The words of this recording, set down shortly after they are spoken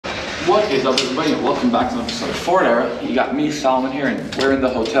What is up, everybody, and welcome back to another episode of Ford Era. You got me, Solomon, here, and we're in the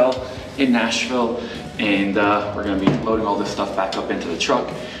hotel in Nashville, and we're going to be loading all this stuff back up into the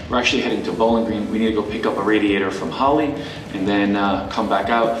truck. We're actually heading to Bowling Green. We need to go pick up a radiator from Holly, and then come back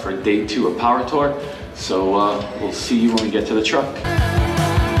out for day 2 of Power Tour. So we'll see you when we get to the truck.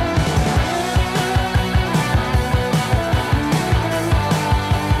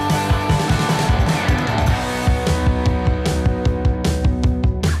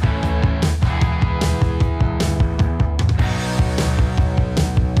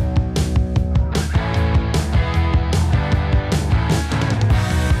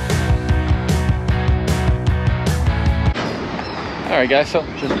 Alright guys, so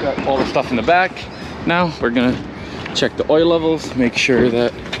just got all the stuff in the back. Now we're gonna check the oil levels, make sure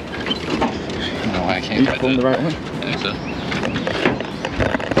that I can't you're pulling the right one. I think so.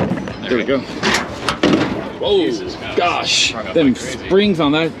 There we go. Whoa, Jesus, gosh, them springs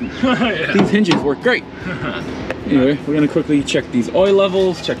on that, yeah. These hinges work great. Anyway, we're gonna quickly check these oil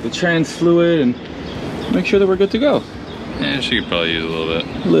levels, check the trans fluid, and make sure that we're good to go. Yeah, she could probably use a little bit.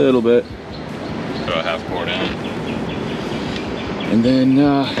 A little bit. Throw a half quart in. And then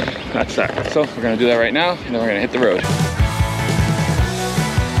that's that. So we're gonna do that right now, and then we're gonna hit the road.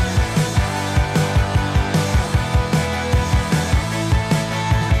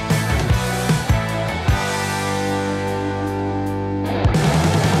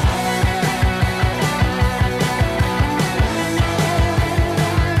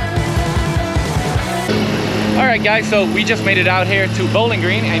 All right guys, so we just made it out here to Bowling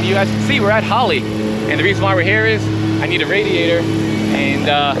Green, and you guys can see we're at Holly. And the reason why we're here is I need a radiator, and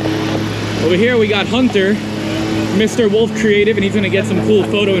over here we got Hunter, Mr. Wolf Creative, and he's gonna get some cool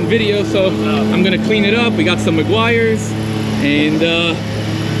photo and video, so I'm gonna clean it up. We got some McGuire's, and then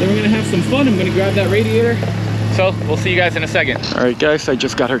we're gonna have some fun. I'm gonna grab that radiator, so we'll see you guys in a second. All right guys, I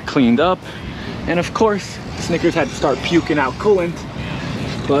just got her cleaned up, and of course Snickers had to start puking out coolant,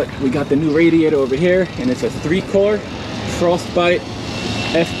 but we got the new radiator over here, and it's a 3-core Frostbite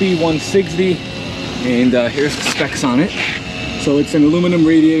FB160. And here's the specs on it. So it's an aluminum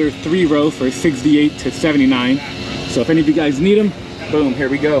radiator, 3-row for 68 to 79. So if any of you guys need them, boom, here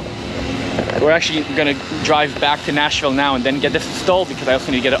we go. We're actually gonna drive back to Nashville now and then get this installed, because I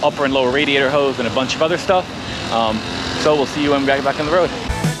also need to get an upper and lower radiator hose and a bunch of other stuff. So we'll see you when we get back on the road.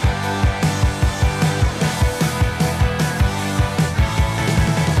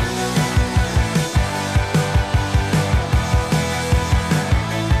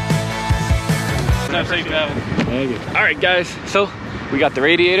 All right guys, so we got the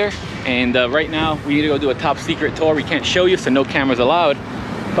radiator, and right now we need to go do a top secret tour. We can't show you, so no cameras allowed,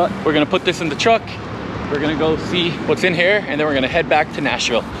 but we're gonna put this in the truck. We're gonna go see what's in here, and then we're gonna head back to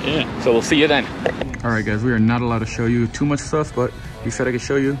Nashville. Yeah, so we'll see you then. All right guys, we are not allowed to show you too much stuff, but we said I could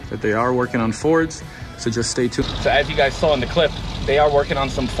show you that they are working on Fords, so just stay tuned. So as you guys saw in the clip, they are working on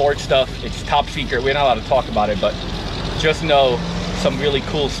some Ford stuff. It's top secret, we're not allowed to talk about it, but just know some really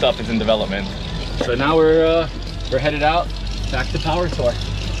cool stuff is in development. So now we're headed out back to Power Tour.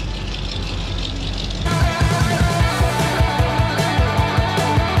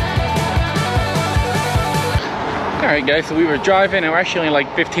 All right guys, so we were driving, and we're actually only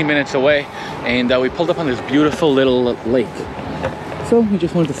like 15 minutes away, and we pulled up on this beautiful little lake. So we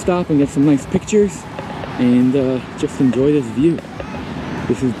just wanted to stop and get some nice pictures and just enjoy this view.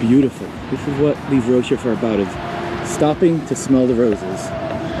 This is beautiful. This is what these road trips are about, is stopping to smell the roses.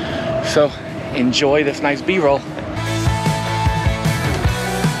 So enjoy this nice B-roll.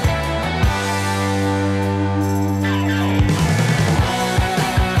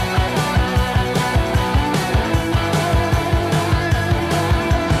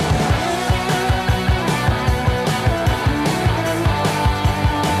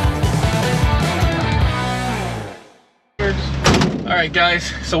 Alright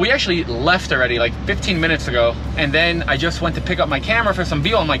guys, so we actually left already like 15 minutes ago, and then I just went to pick up my camera for some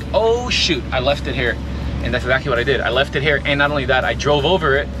B-roll. I'm like, oh shoot, I left it here. And that's exactly what I did. I left it here, and not only that, I drove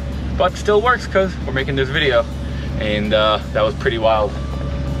over it, but still works because we're making this video. And that was pretty wild.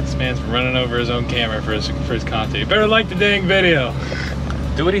 This man's running over his own camera for his content. You better like the dang video.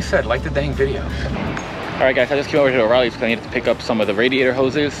 Do what he said, like the dang video. Alright guys, I just came over to O'Reilly's because I needed to pick up some of the radiator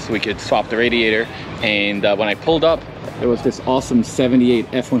hoses so we could swap the radiator. And when I pulled up, there was this awesome 78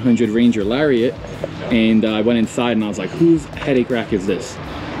 F100 Ranger Lariat, and I went inside and I was like, whose headache rack is this?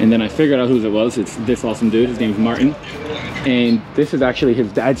 And then I figured out whose it was. It's this awesome dude. His name's Martin, and this is actually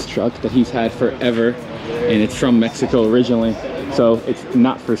his dad's truck that he's had forever, and it's from Mexico originally, so it's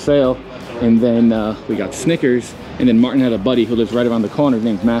not for sale. And then we got Snickers, and then Martin had a buddy who lives right around the corner. His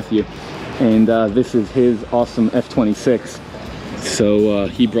name's Matthew, and this is his awesome F26. So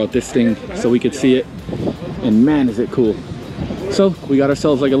he brought this thing so we could see it, and man, is it cool. So we got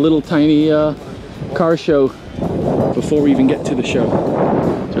ourselves like a little tiny car show before we even get to the show.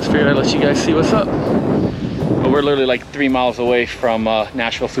 Just figured I'd let you guys see what's up. But we're literally like 3 miles away from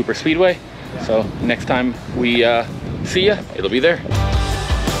Nashville Super Speedway. So next time we see ya, it'll be there.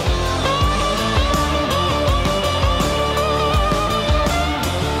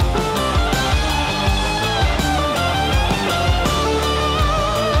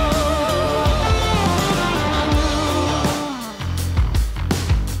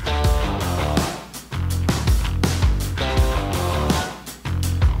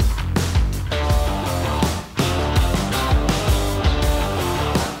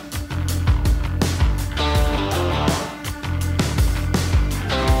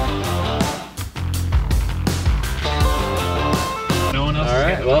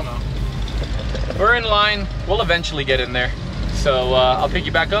 We're in line. We'll eventually get in there. So I'll pick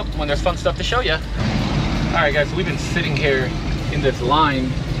you back up when there's fun stuff to show you. All right, guys, so we've been sitting here in this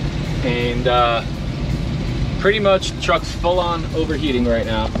line, and pretty much the truck's full on overheating right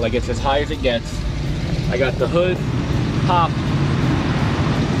now. Like, it's as high as it gets. I got the hood popped,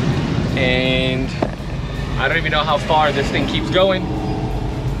 and I don't even know how far this thing keeps going.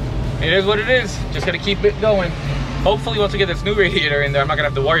 It is what it is. Just gotta keep it going. Hopefully once we get this new radiator in there, I'm not gonna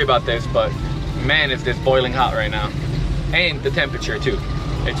have to worry about this, but man, is this boiling hot right now. And the temperature too.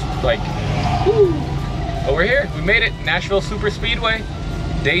 It's like, whoo. But we're here, we made it. Nashville Super Speedway,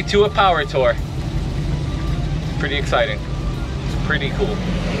 day 2 of Power Tour. Pretty exciting, it's pretty cool.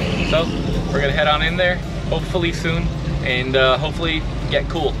 So we're gonna head on in there, hopefully soon, and hopefully get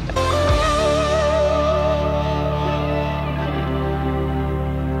cool.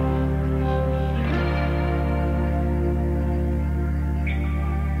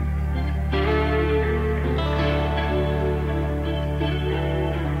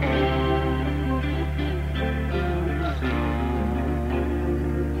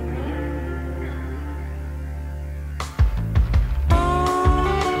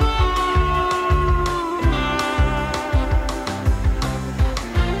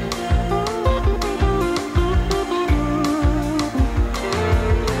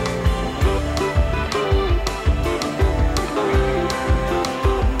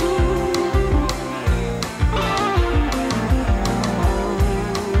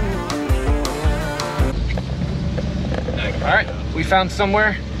 We found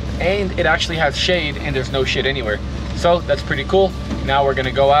somewhere, and it actually has shade, and there's no shit anywhere. So that's pretty cool. Now we're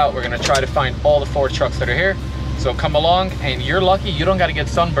gonna go out, we're gonna try to find all the Ford trucks that are here. So come along, and you're lucky you don't gotta get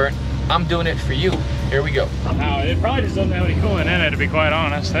sunburnt. I'm doing it for you. Here we go. No, it probably just doesn't have any coolant in it, to be quite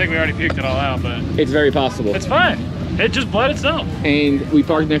honest. I think we already puked it all out, but it's very possible. It's fine. It just bled itself. And we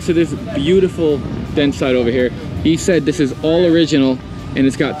parked next to this beautiful dent site over here. He said this is all original, and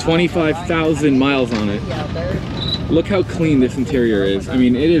it's got 25,000 miles on it. Look how clean this interior is. I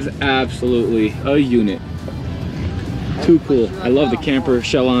mean, it is absolutely a unit. Too cool. I love the camper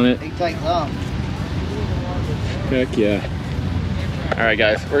shell on it. Heck yeah. All right,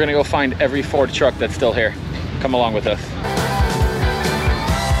 guys, we're gonna go find every Ford truck that's still here. Come along with us.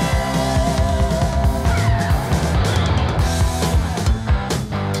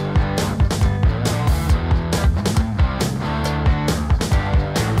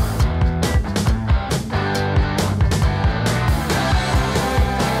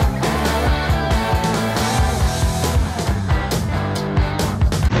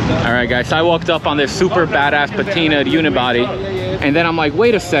 All right, guys, so I walked up on this super badass patina unibody, and then I'm like,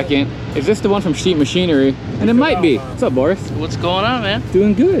 wait a second, is this the one from Sheet Machinery? And it might be. What's up, Boris? What's going on, man?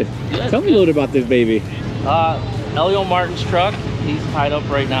 Doing good. Tell me a little bit about this baby. Elio Martin's truck. He's tied up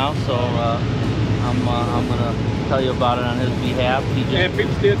right now, so I'm gonna tell you about it on his behalf. He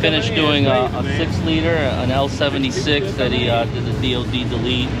just finished doing a 6-liter, an L76 that he did the DOD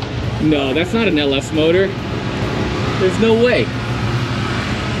delete. No, that's not an LS motor. There's no way.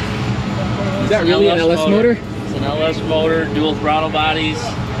 Is that really an LS motor? It's an LS motor, dual throttle bodies.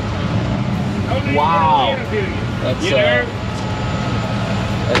 Wow. That's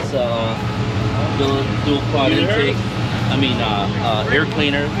dual quad intake. I mean, air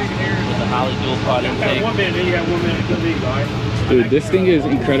cleaner with the Holly dual quad intake. Dude, this thing is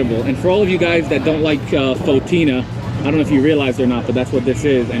incredible. And for all of you guys that don't like Fotina, I don't know if you realize or not, but that's what this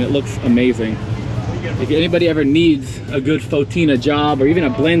is, and it looks amazing. If anybody ever needs a good Fotina job or even a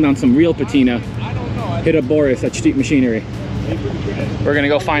blend on some real patina, hit up Boris at Sheet Machinery. We're gonna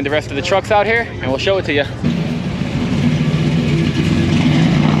go find the rest of the trucks out here and we'll show it to you.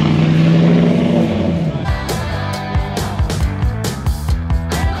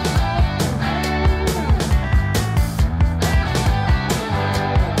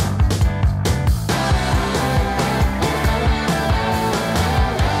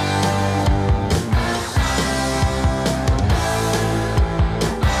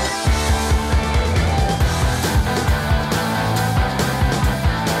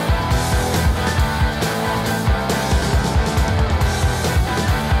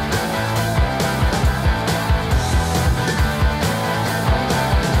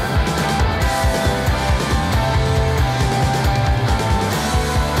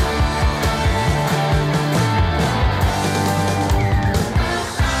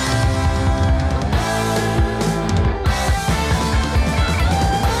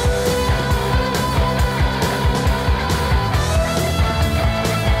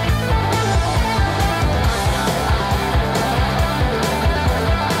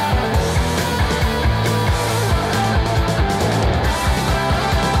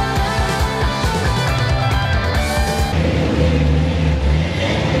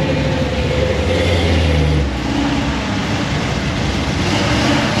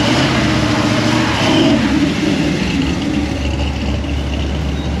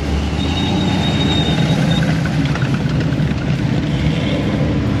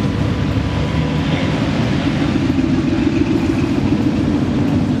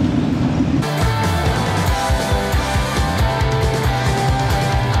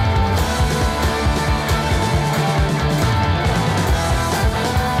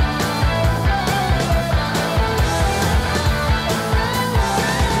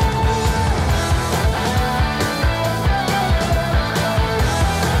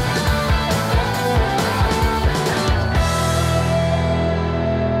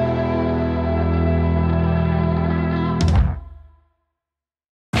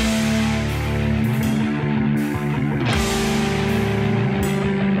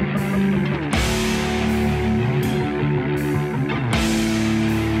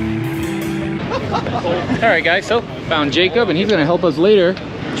 All right, guys, so found Jacob, and he's gonna help us later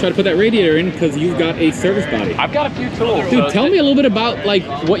try to put that radiator in because you've got a service body. I've got a few tools. Dude, tell me a little bit about like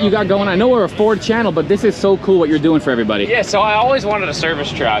what you got going on. I know we're a Ford channel, but this is so cool what you're doing for everybody. Yeah, so I always wanted a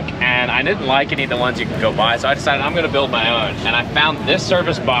service truck, and I didn't like any of the ones you could go buy, so I decided I'm gonna build my own. And I found this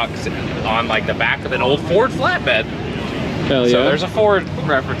service box on like the back of an old Ford flatbed. Hell yeah. So there's a Ford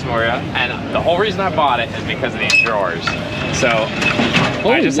reference for you, and the whole reason I bought it is because of these drawers. So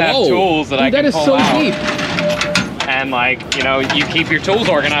I just have tools that I can pull out. That is so deep. And like, you know, you keep your tools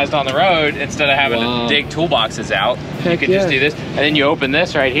organized on the road instead of having to dig toolboxes out. You can just do this, and then you open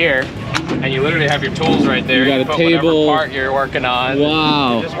this right here, and you literally have your tools right there. You got put a table. whatever part you're working on.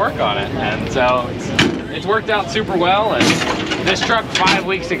 Wow. You just work on it, and so it's worked out super well. And this truck 5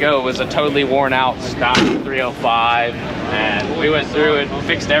 weeks ago was a totally worn out stock 305, and we went through it and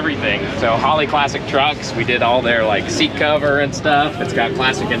fixed everything. So Holley Classic Trucks, we did all their like seat cover and stuff. It's got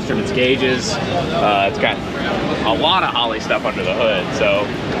Classic Instruments gauges. It's got a lot of Holley stuff under the hood. So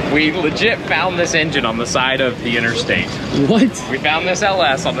we legit found this engine on the side of the interstate. What? We found this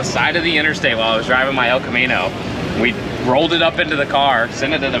LS on the side of the interstate while I was driving my El Camino. We rolled it up into the car,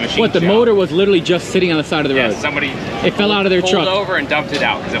 sent it to the machine What, the shop. motor was literally just sitting on the side of the road? Yeah, somebody it fell out of their truck. pulled over and dumped it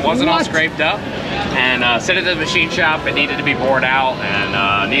out because it wasn't all scraped up. And sent it to the machine shop. It needed to be bored out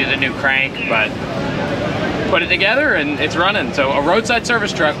and needed a new crank, but put it together and it's running. So a roadside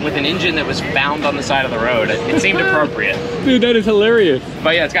service truck with an engine that was found on the side of the road. It seemed appropriate. Dude, that is hilarious.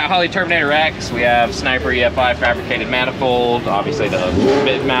 But yeah, it's got Holley Terminator X. We have Sniper EFI fabricated manifold, obviously the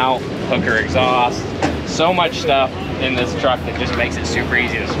mid mount, hooker exhaust. So much stuff in this truck that just makes it super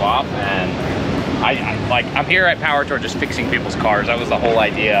easy to swap. And I'm here at Power Tour just fixing people's cars. That was the whole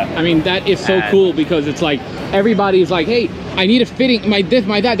idea. I mean, that is so cool because it's like everybody's like, hey, I need a fitting, my this,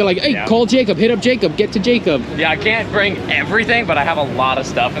 my that. They're like, hey, call Jacob, hit up Jacob, get to Jacob. Yeah, I can't bring everything, but I have a lot of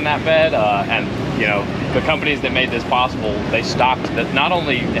stuff in that bed. And you know, the companies that made this possible, they stocked that not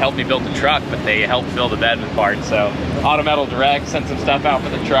only helped me build the truck, but they helped fill the bed with parts. So Autometal Direct sent some stuff out for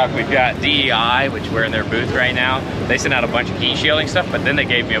the truck. We've got DEI, which we're in their booth right now. They sent out a bunch of heat shielding stuff, but then they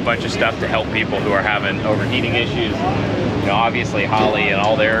gave me a bunch of stuff to help people who are having overheating issues. You know, obviously Holley and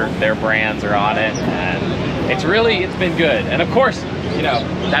all their brands are on it, and it's been good. And of course, you know,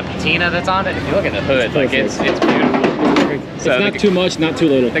 that patina that's on it, if you look at the hood, like it's beautiful. So it's not too much, not too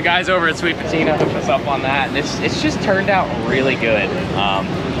little. The guys over at Sweet Patina hooked us up on that, and it's just turned out really good.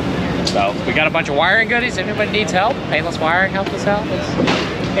 So we got a bunch of wiring goodies. If anybody needs help, painless wiring helps us out.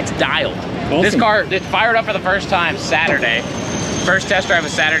 It's dialed. Awesome. This car, it fired up for the first time Saturday. First test drive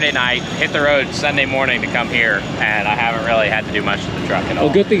was Saturday night, hit the road Sunday morning to come here, and I haven't really had to do much to the truck at all.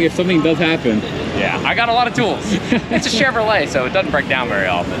 Well, good thing if something does happen. Yeah, I got a lot of tools. It's a Chevrolet, so it doesn't break down very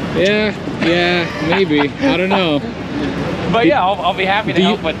often. Yeah, maybe. I don't know. But yeah, I'll be happy to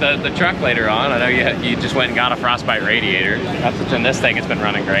help with the truck later on. I know you just went and got a frostbite radiator. That's what's in this thing. It's been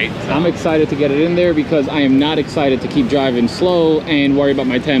running great. So. I'm excited to get it in there because I am not excited to keep driving slow and worry about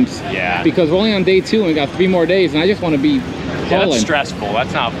my temps. Yeah. Because we're only on day 2 and we got 3 more days, and I just want to be hauling. Yeah, that's stressful.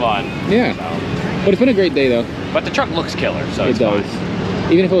 That's not fun. Yeah. So. But it's been a great day though. But the truck looks killer, so it does.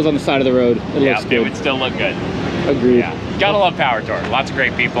 Fine. Even if it was on the side of the road, it looks good. It would still look good. Agreed. Yeah. Gotta love Power Tour. Lots of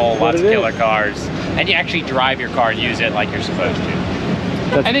great people, lots of killer cars. And you actually drive your car and use it like you're supposed to.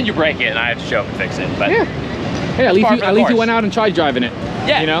 And then you break it and I have to show up and fix it. But yeah, at least you went out and tried driving it.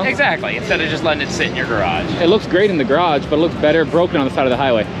 Yeah, you know? Exactly. Instead of just letting it sit in your garage. It looks great in the garage, but it looks better broken on the side of the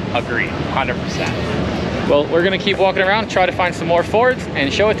highway. Agreed, 100%. Well, we're gonna keep walking around, try to find some more Fords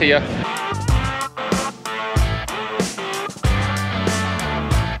and show it to you.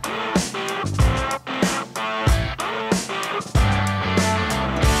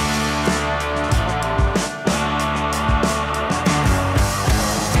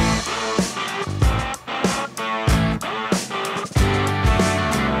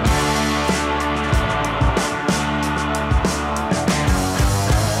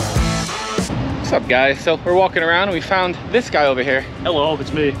 What's up, guys? So we're walking around and we found this guy over here. Hello,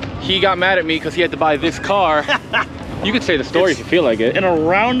 it's me. He got mad at me because he had to buy this car. You could say the story if you feel like it. In a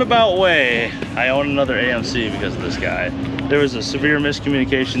roundabout way, I own another AMC because of this guy. There was a severe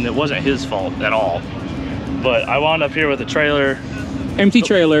miscommunication that wasn't his fault at all. But I wound up here with a trailer. Empty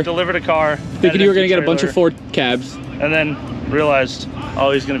trailer. Delivered a car. Thinking you were going to get a bunch of Ford cabs. And then realized,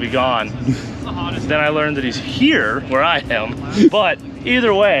 oh, he's going to be gone. Then I learned that he's here where I am. But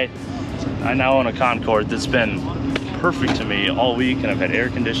either way, I now own a Concorde that's been perfect to me all week, and I've had air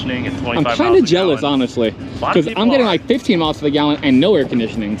conditioning at 25 miles I'm kind of jealous, honestly, because I'm getting like 15 miles to the gallon and no air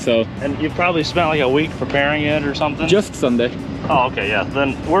conditioning. So. And you probably spent like a week preparing it or something? Just Sunday. Oh, okay, yeah.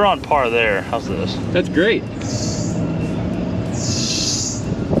 Then we're on par there. How's this? That's great.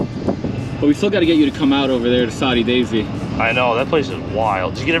 But we still got to get you to come out over there to Saudi Daisy. I know, that place is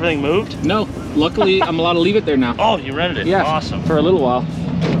wild. Did you get everything moved? No, luckily I'm allowed to leave it there now. Oh, you rented it? Yeah, Awesome. for a little while.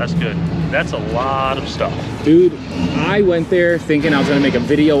 That's good. That's a lot of stuff. Dude, I went there thinking I was gonna make a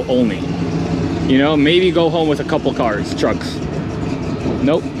video only. You know, maybe go home with a couple cars, trucks.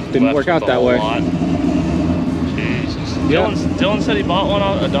 Nope, didn't work out that way. Jesus. Yeah. Dylan said he bought one,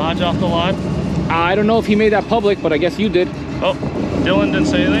 a Dodge off the lot. I don't know if he made that public, but I guess you did. Oh, Dylan didn't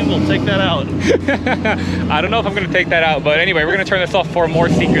say anything. We'll take that out. I don't know if I'm gonna take that out, but anyway, we're gonna turn this off before more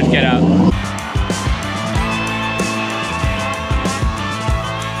seekers get out.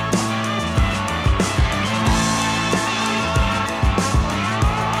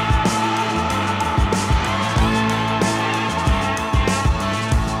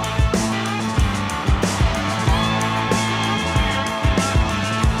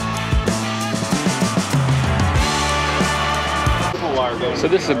 So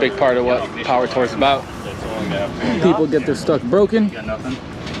this is a big part of what Power Tour is about. People get their stuff broken,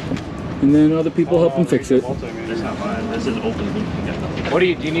 and then other people help them fix it. That's not mine. This is open. What do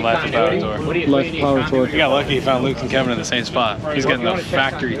you need? Continuity? What do you Life need? Power Tour. Continuity? You got lucky you found Luke and Kevin in the same spot. He's getting the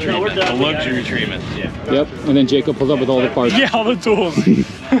factory treatment, the luxury treatment. Yep, and then Jacob pulls up with all the parts. Yeah, all the tools.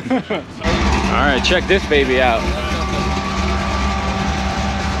 All right, check this baby out.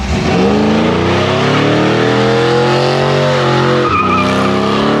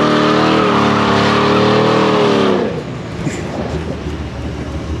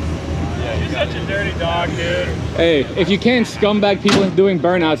 Hey, if you can't scumbag people into doing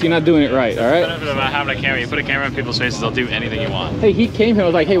burnouts, you're not doing it right, all right? The benefit about having a camera, you put a camera in people's faces, they'll do anything you want. Hey, he came here and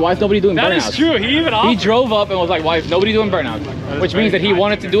was like, hey, why is nobody doing burnouts? That is true. He even He drove up and was like, why is nobody doing burnouts? Which means that he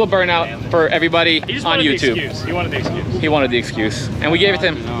wanted to do a burnout for everybody on YouTube. He wanted the excuse. He wanted the excuse, and we gave it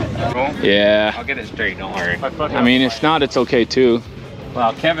to him. Yeah. I'll get it straight, don't worry. I mean, if not, it's okay too.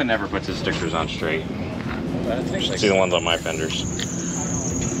 Well, Kevin never puts his stickers on straight. See the ones on my fenders.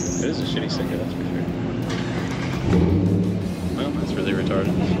 It is a shitty sticker, that's for sure. Well, that's really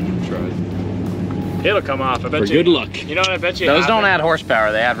retarded. Tried. It'll come off. I bet For you. good luck. You know what I bet you? Those don't add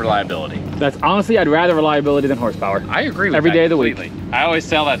horsepower, they add reliability. That's honestly, I'd rather reliability than horsepower. I agree with Every that day of the week. completely. I always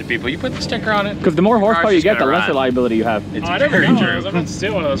tell that to people. You put the sticker on it. Because the more horsepower you just get, the gonna less run. reliability you have. It's I never very know. I true. was about to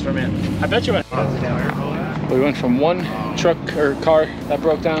steal one of those from you. I bet you. We went from one truck or car that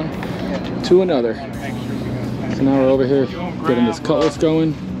broke down to another. So now we're over here getting this cutlass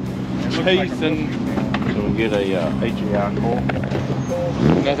going. Chasing. So we'll get a HEI coil.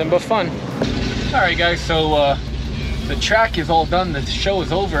 Nothing but fun. All right, guys. So the track is all done. The show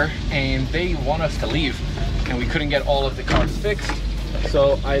is over, and they want us to leave, and we couldn't get all of the cars fixed.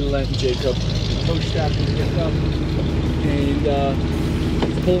 So I let Jacob push that and get up, and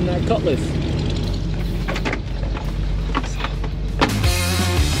he's pulling that cutlass.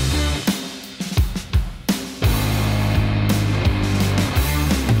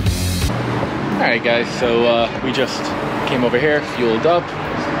 All right, guys, so we just came over here, fueled up,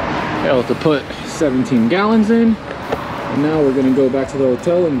 able to put 17 gallons in, and now we're gonna go back to the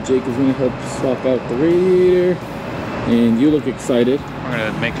hotel, and Jake is gonna help swap out the radiator, and you look excited. We're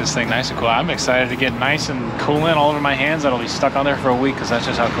gonna make this thing nice and cool. I'm excited to get nice and coolant all over my hands. That'll be stuck on there for a week because that's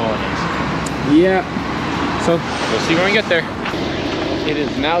just how cool it is. Yeah, so we'll see when we get there. It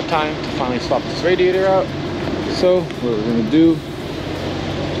is now time to finally swap this radiator out. So what we're gonna do,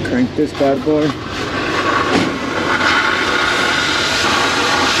 crank this bad boy.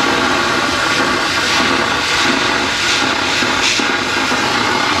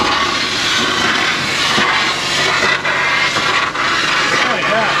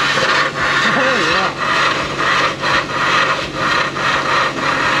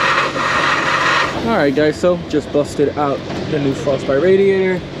 Alright guys, so just busted out the new Frostbite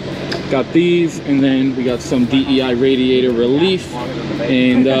radiator. Got these, and then we got some DEI radiator relief.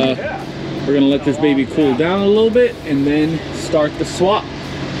 And we're gonna let this baby cool down a little bit and then start the swap.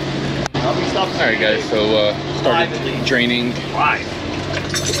 Alright guys, so started draining.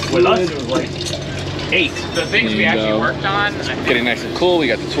 With us, it was like 8. The things we actually worked on. Getting nice and cool. We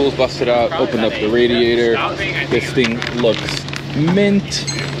got the tools busted out, opened up the radiator. This thing looks mint.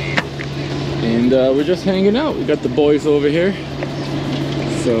 And we're just hanging out. We got the boys over here.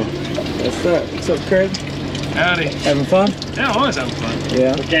 So that's that. What's up, Craig? Howdy. Having fun? Yeah, always having fun.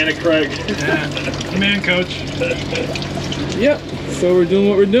 Yeah. Mechanic Craig. Yeah. Man, coach. Yep. So we're doing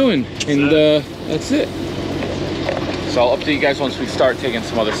what we're doing, and that's it. So I'll update you guys once we start taking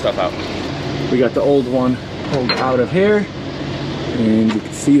some other stuff out. We got the old one pulled out of here, and you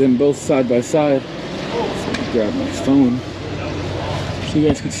can see them both side by side. So let me grab my phone. So you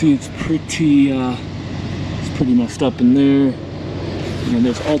guys can see it's pretty messed up in there. and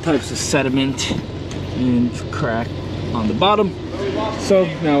there's all types of sediment and crack on the bottom. So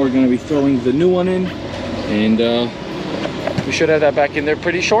now we're going to be throwing the new one in, and we should have that back in there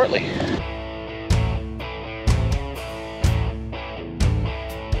pretty shortly.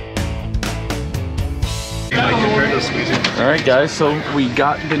 All right guys, so we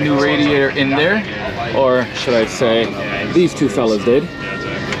got the new radiator in there, or should I say these two fellas did,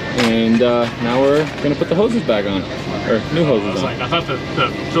 and now we're gonna put the hoses back on, or new hoses on. I thought the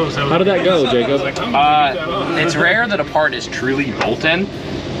Phillips head was... How did that go, Jacob? It's rare that a part is truly bolt-in,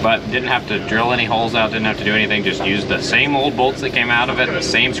 but didn't have to drill any holes out, didn't have to do anything, just used the same old bolts that came out of it, the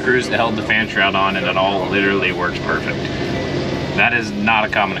same screws that held the fan shroud on, and it all literally works perfect. That is not a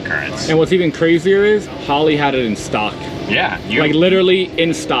common occurrence. And what's even crazier is Holly had it in stock. Yeah, like literally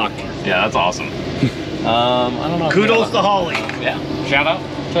in stock. Yeah, that's awesome. I don't know. Kudos to Holly. Yeah, shout out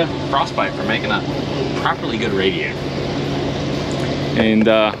to Frostbite for making a properly good radiator. And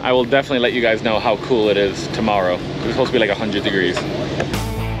I will definitely let you guys know how cool it is tomorrow. It's supposed to be like 100 degrees.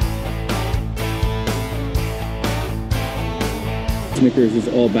 Snickers is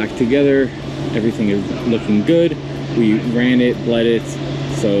all back together. Everything is looking good. We ran it, bled it,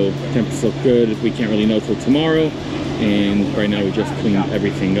 so temps look good. We can't really know till tomorrow. And right now we just cleaned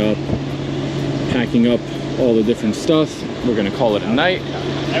everything up, packing up all the different stuff. We're gonna call it a night.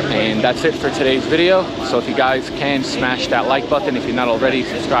 And that's it for today's video. So if you guys can smash that like button, if you're not already,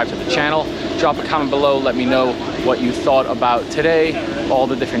 subscribe to the channel. Drop a comment below, let me know what you thought about today, all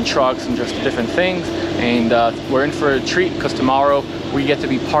the different trucks and just the different things. And we're in for a treat because tomorrow we get to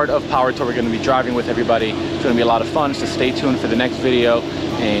be part of Power Tour. We're going to be driving with everybody. It's going to be a lot of fun, so stay tuned for the next video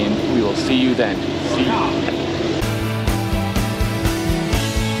and we will see you then. See you.